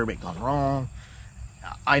government experiment gone wrong?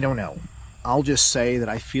 I don't know. I'll just say that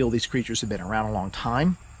I feel these creatures have been around a long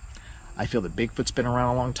time. I feel that Bigfoot's been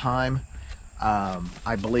around a long time.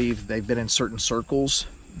 I believe they've been in certain circles.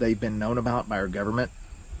 They've been known about by our government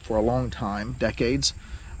for a long time, decades.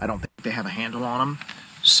 I don't think they have a handle on them.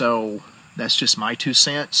 So that's just my 2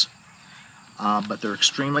 cents. But they're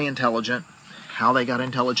extremely intelligent. How they got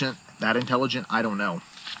that intelligent, I don't know.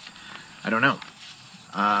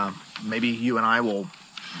 Maybe you and I will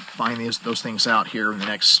find those things out here in the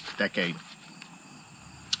next decade.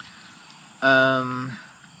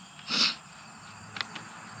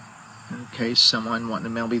 Okay, someone wanting to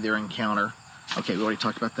mail me their encounter. Okay, we already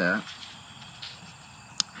talked about that.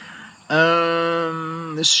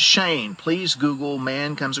 This is Shane. Please Google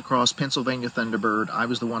man comes across Pennsylvania Thunderbird. I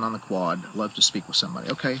was the one on the quad. Love to speak with somebody.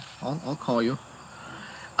 Okay, I'll call you.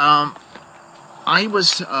 I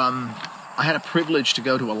had a privilege to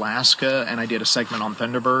go to Alaska, and I did a segment on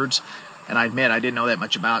Thunderbirds, and I admit I didn't know that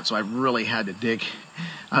much about it, so I really had to dig.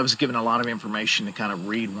 I was given a lot of information to kind of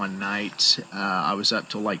read one night. I was up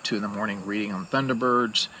till like 2 in the morning reading on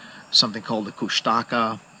Thunderbirds, something called the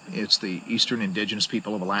Kushtaka. It's the Eastern Indigenous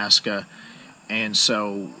people of Alaska. And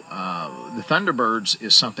so the Thunderbirds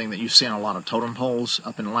is something that you see on a lot of totem poles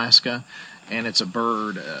up in Alaska, and it's a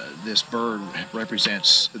bird. This bird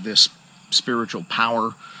represents this spiritual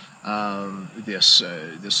power, this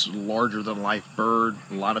larger-than-life bird.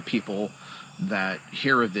 A lot of people that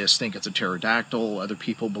hear of this think it's a pterodactyl. Other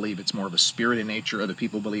people believe it's more of a spirit in nature. Other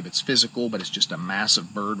people believe it's physical, but it's just a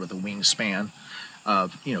massive bird with a wingspan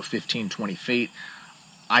of 15, 20 feet.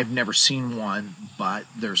 I've never seen one, but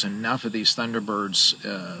there's enough of these Thunderbirds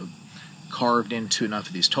carved into enough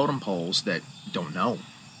of these totem poles that don't know.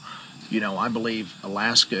 I believe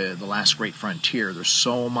Alaska, the last great frontier, there's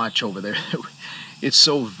so much over there. It's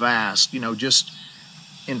so vast. Just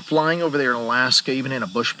in flying over there in Alaska, even in a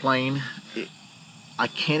bush plane, I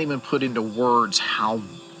can't even put into words how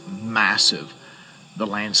massive the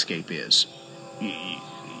landscape is.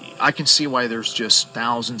 I can see why there's just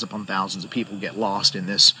thousands upon thousands of people get lost in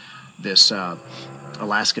this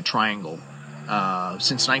Alaska Triangle.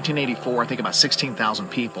 Since 1984, I think about 16,000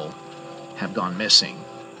 people have gone missing,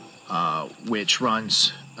 which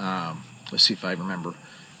runs, let's see if I remember,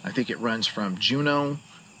 I think it runs from Juneau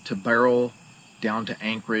to Barrow down to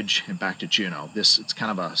Anchorage and back to Juneau. It's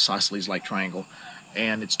kind of a isosceles-like triangle,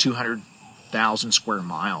 and it's 200,000 square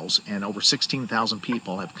miles, and over 16,000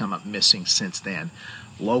 people have come up missing since then,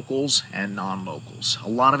 locals and non-locals. A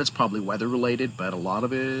lot of it's probably weather-related, but a lot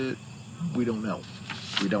of it, we don't know.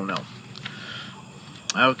 We don't know.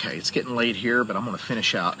 Okay, it's getting late here, but I'm going to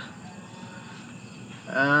finish out.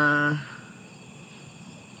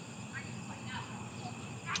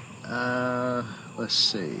 Let's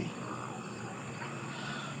see.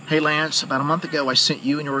 Hey Lance, about a month ago I sent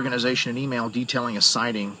you and your organization an email detailing a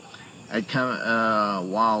sighting. I'd come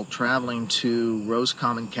while traveling to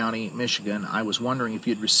Roscommon County, Michigan. I was wondering if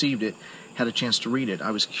you'd received it, had a chance to read it.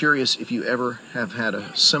 I was curious if you ever have had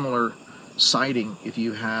a similar sighting, if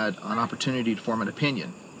you had an opportunity to form an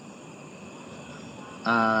opinion.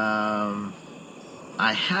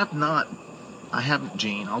 I haven't,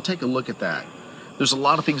 Gene. I'll take a look at that. There's a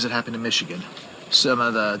lot of things that happened in Michigan. Some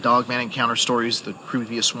of the dogman encounter stories, the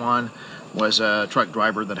previous one was a truck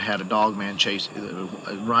driver that had a dogman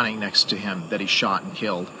running next to him that he shot and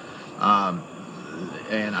killed.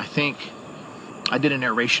 And I think I did a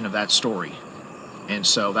narration of that story. And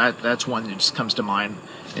so that's one that just comes to mind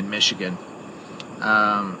in Michigan.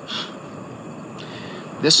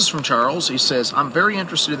 This is from Charles. He says, I'm very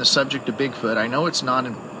interested in the subject of Bigfoot. I know it's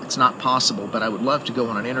not possible, but I would love to go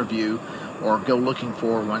on an interview or go looking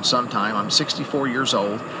for one sometime. I'm 64 years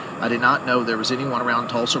old. I did not know there was anyone around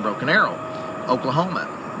Tulsa, Broken Arrow, Oklahoma,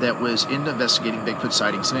 that was into investigating Bigfoot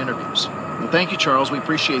sightings and interviews. Well, thank you, Charles. We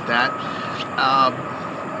appreciate that.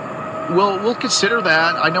 We'll consider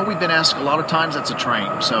that. I know we've been asked a lot of times. That's a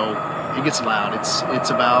train, so it gets loud. It's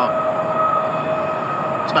about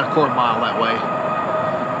a quarter mile that way.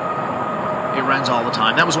 It runs all the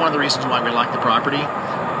time. That was one of the reasons why we like the property.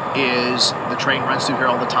 Is the train runs through here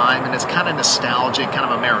all the time, and it's kind of nostalgic, kind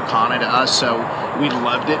of Americana to us, so we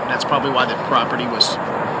loved it, and that's probably why the property was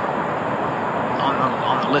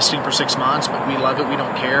on the listing for 6 months, but we love it, we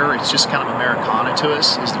don't care, it's just kind of Americana to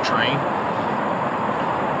us, is the train.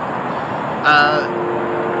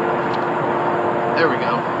 There we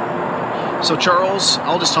go. So Charles,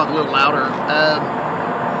 I'll just talk a little louder.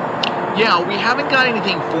 Yeah, we haven't got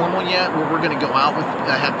anything formal yet where we're going to go out with,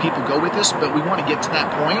 have people go with us, but we want to get to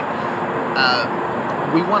that point.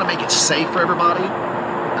 We want to make it safe for everybody.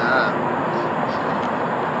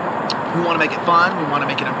 We want to make it fun. We want to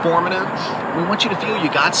make it informative. We want you to feel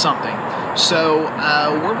you got something. So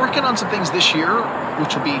we're working on some things this year,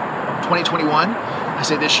 which will be 2021. I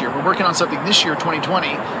say this year. We're working on something this year,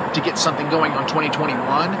 2020, to get something going on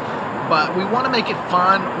 2021. But we want to make it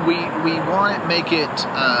fun. We want to make it...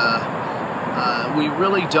 we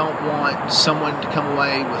really don't want someone to come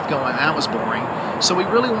away with going, that was boring. So we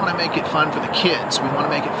really want to make it fun for the kids. We want to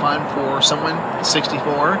make it fun for someone at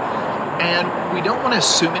 64. And we don't want to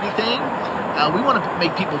assume anything. We want to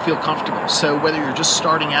make people feel comfortable. So whether you're just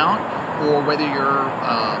starting out or whether you're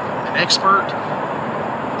an expert,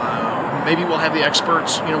 maybe we'll have the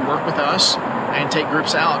experts, work with us and take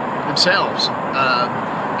groups out themselves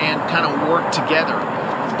and kind of work together.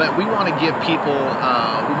 But we want to give people,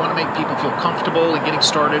 we want to make people feel comfortable in getting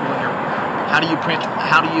started when you're, how do you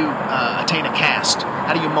attain a cast?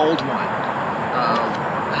 How do you mold one?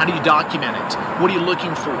 How do you document it? What are you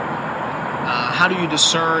looking for? How do you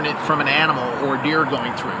discern it from an animal or a deer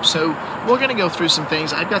going through? So we're going to go through some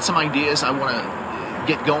things. I've got some ideas I want to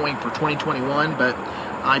get going for 2021, but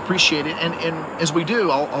I appreciate it. And as we do,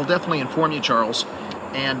 I'll definitely inform you, Charles.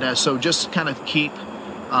 And so just kind of keep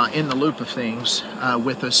in the loop of things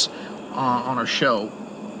with us on our show.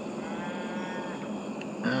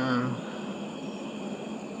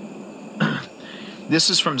 This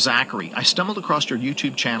is from Zachary. I stumbled across your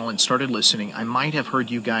YouTube channel and started listening. I might have heard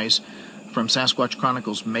you guys from Sasquatch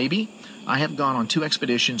Chronicles, maybe. I have gone on 2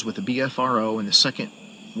 expeditions with the BFRO, and the second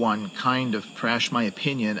one kind of trashed my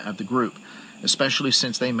opinion of the group, especially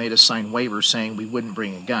since they made us sign waivers saying we wouldn't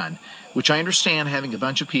bring a gun, which I understand, having a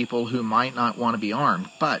bunch of people who might not want to be armed,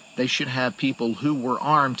 but they should have people who were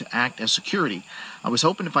armed to act as security. I was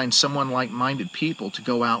hoping to find someone like-minded people to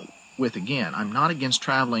go out with again. I'm not against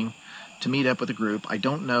traveling to meet up with a group. I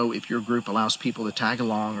don't know if your group allows people to tag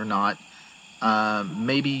along or not.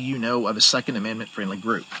 Maybe you know of a Second Amendment friendly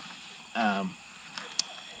group.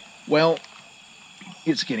 Well,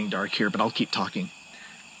 it's getting dark here, but I'll keep talking.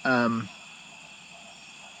 I'm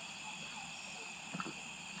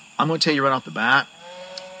going to tell you right off the bat,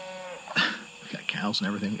 I've got cows and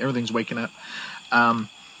everything. Everything's waking up.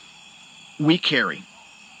 We carry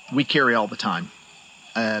all the time.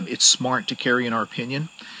 It's smart to carry, in our opinion,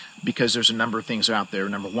 because there's a number of things out there.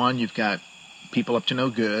 Number one, you've got people up to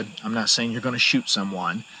no good. I'm not saying you're going to shoot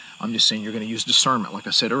someone. I'm just saying you're going to use discernment, like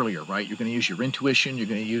I said earlier, right? You're going to use your intuition. You're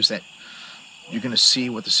going to use that. You're going to see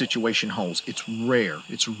what the situation holds. It's rare.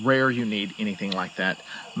 It's rare you need anything like that.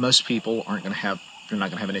 Most people aren't going to have. You're not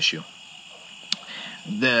going to have an issue.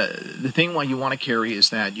 The thing why you want to carry is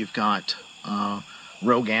that you've got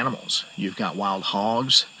rogue animals. You've got wild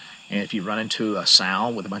hogs, and if you run into a sow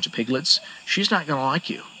with a bunch of piglets, she's not going to like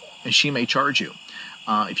you, and she may charge you.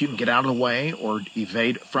 If you can get out of the way or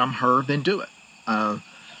evade from her, then do it.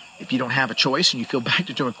 If you don't have a choice and you feel backed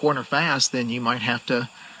into a corner fast, then you might have to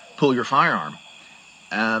pull your firearm.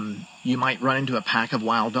 You might run into a pack of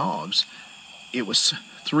wild dogs. It was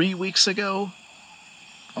 3 weeks ago,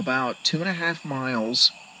 about 2.5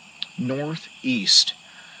 miles northeast,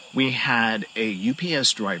 we had a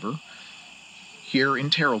UPS driver here in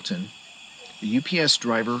Terrellton. The UPS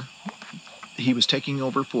driver, he was taking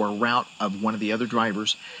over for a route of one of the other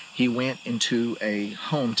drivers. He went into a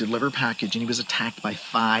home to deliver a package, and he was attacked by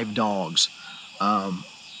 5 dogs, a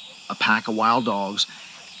pack of wild dogs.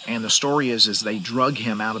 And the story is they drug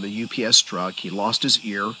him out of the UPS truck. He lost his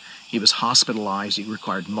ear. He was hospitalized. He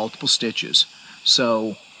required multiple stitches.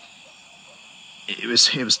 So it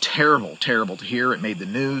was terrible to hear. It made the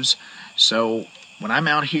news. So when I'm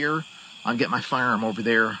out here, I'll get my firearm over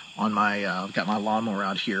there on my, I've got my lawnmower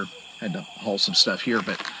out here. Had to haul some stuff here,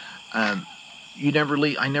 but I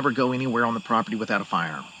never go anywhere on the property without a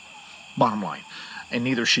firearm. Bottom line. And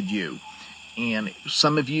neither should you. And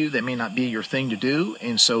some of you, that may not be your thing to do,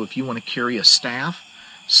 and so if you want to carry a staff,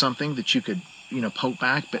 something that you could, poke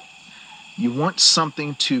back, but you want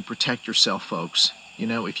something to protect yourself, folks.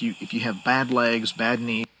 If you have bad legs, bad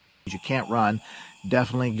knees, you can't run,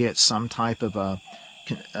 definitely get some type of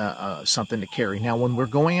something to carry. Now, when we're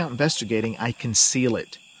going out investigating, I conceal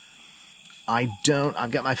it. I've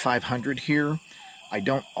got my 500 here. I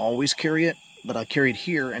don't always carry it, but I carry it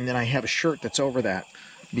here, and then I have a shirt that's over that.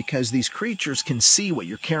 Because these creatures can see what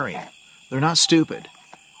you're carrying. They're not stupid.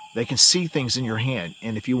 They can see things in your hand.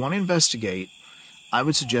 And if you want to investigate, I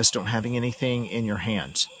would suggest don't having anything in your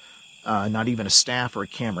hands. Not even a staff or a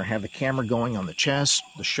camera. Have the camera going on the chest,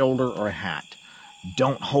 the shoulder, or a hat.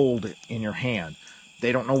 Don't hold it in your hand.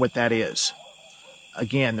 They don't know what that is.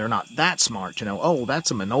 Again, they're not that smart to know, oh, that's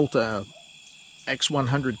a Minolta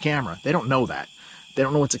X100 camera. They don't know that. They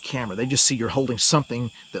don't know it's a camera. They just see you're holding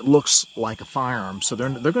something that looks like a firearm, so they're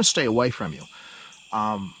going to stay away from you.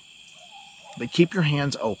 But keep your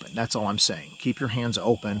hands open. That's all I'm saying. Keep your hands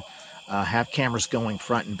open. Have cameras going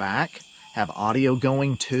front and back. Have audio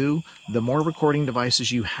going too. The more recording devices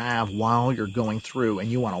you have while you're going through, and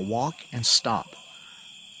you want to walk and stop.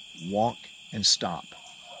 Walk and stop.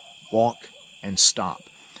 Walk and stop.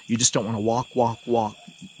 You just don't want to walk,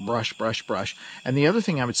 brush. And the other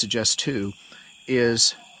thing I would suggest too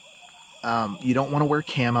is you don't want to wear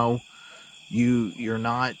camo. You're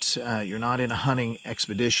not in a hunting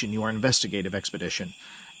expedition. You are an investigative expedition,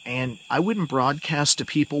 and I wouldn't broadcast to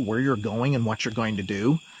people where you're going and what you're going to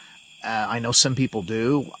do. I know some people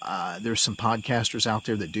do. There's some podcasters out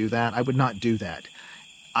there that do that. I would not do that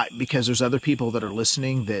because there's other people that are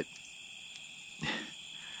listening that,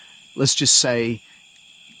 let's just say,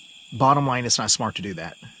 bottom line, it's not smart to do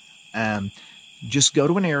that. Just go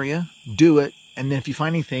to an area, do it. And then if you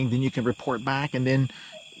find anything, then you can report back, and then,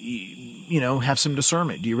 have some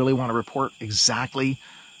discernment. Do you really want to report exactly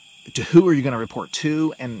to who are you going to report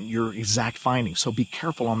to and your exact findings? So be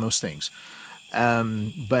careful on those things.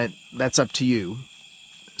 But that's up to you.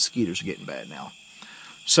 Mosquitoes are getting bad now.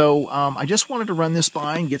 So I just wanted to run this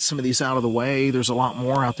by and get some of these out of the way. There's a lot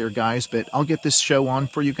more out there, guys, but I'll get this show on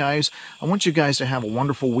for you guys. I want you guys to have a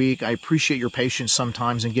wonderful week. I appreciate your patience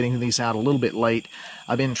sometimes in getting these out a little bit late.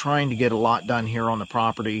 I've been trying to get a lot done here on the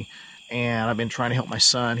property, and I've been trying to help my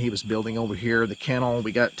son. He was building over here the kennel.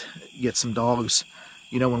 We got to get some dogs.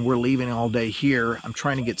 When we're leaving all day here, I'm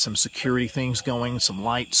trying to get some security things going, some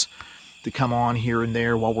lights to come on here and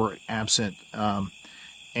there while we're absent.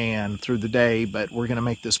 And through the day, but we're going to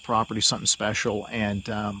make this property something special. And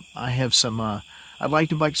I have some, I'd like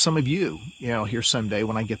to invite some of you, here someday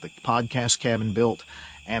when I get the podcast cabin built.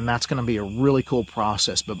 And that's going to be a really cool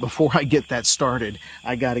process. But before I get that started,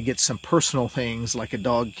 I got to get some personal things like a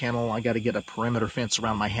dog kennel. I got to get a perimeter fence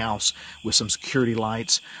around my house with some security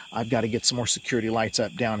lights. I've got to get some more security lights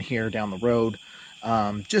up down here, down the road,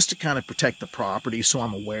 just to kind of protect the property so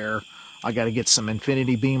I'm aware. I got to get some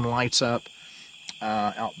infinity beam lights up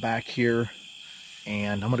out back here,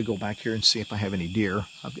 and I'm going to go back here and see if I have any deer.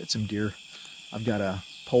 I've got some deer. I've got a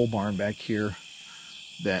pole barn back here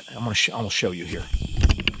that I'm going to show you here.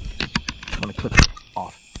 I'm going to clip it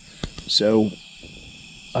off. So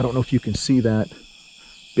I don't know if you can see that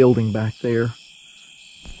building back there.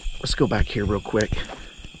 Let's go back here real quick.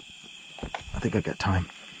 think I got time.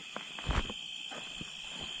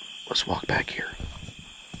 Let's walk back here.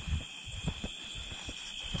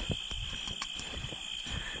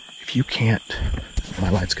 If you can't, my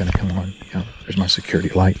light's gonna come on. Yeah, there's my security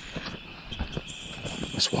light.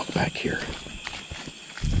 Let's walk back here.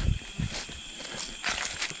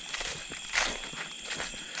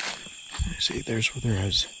 See, there's where there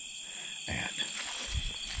is. And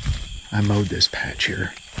I mowed this patch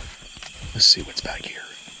here. Let's see what's back here.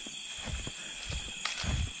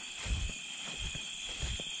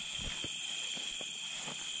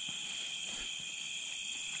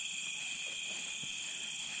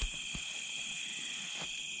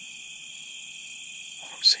 I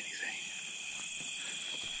don't see anything.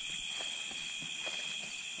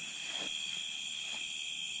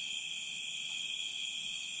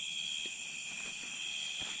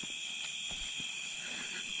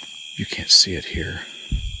 You can't see it here,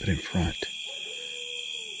 but in front.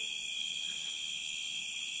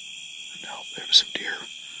 No, there was some deer.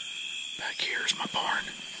 Back here's my barn.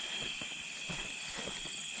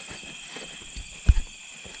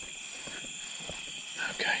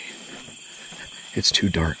 Okay. It's too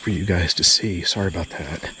dark for you guys to see. Sorry about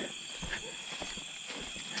that.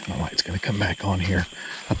 My light's gonna come back on here.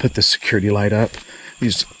 I put the security light up.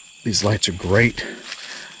 These lights are great.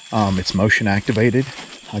 It's motion activated.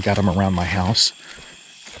 I got them around my house,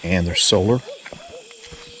 and they're solar.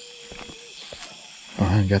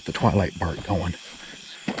 I got the twilight bark going.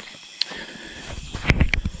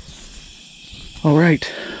 All right,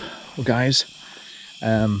 well, guys,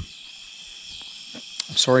 I'm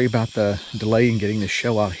sorry about the delay in getting this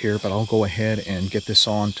show out here, but I'll go ahead and get this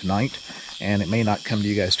on tonight, and it may not come to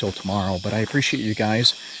you guys till tomorrow. But I appreciate you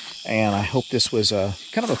guys, and I hope this was a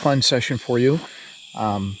kind of a fun session for you.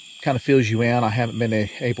 Kind of fills you in. I haven't been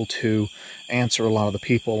able to answer a lot of the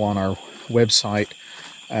people on our website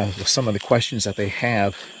with some of the questions that they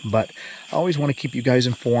have, but I always want to keep you guys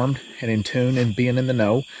informed and in tune and being in the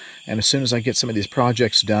know. And as soon as I get some of these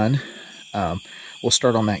projects done, we'll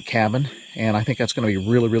start on that cabin, and I think that's going to be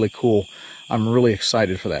really, really cool. I'm really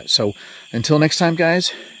excited for that. So until next time,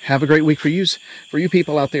 guys, have a great week for you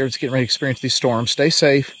people out there that's getting ready to experience these storms. Stay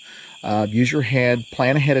safe. Use your head,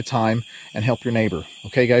 plan ahead of time, and help your neighbor.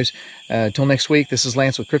 Okay, guys? Until next week, this is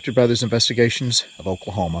Lance with Cryptid Brothers Investigations of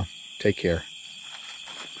Oklahoma. Take care.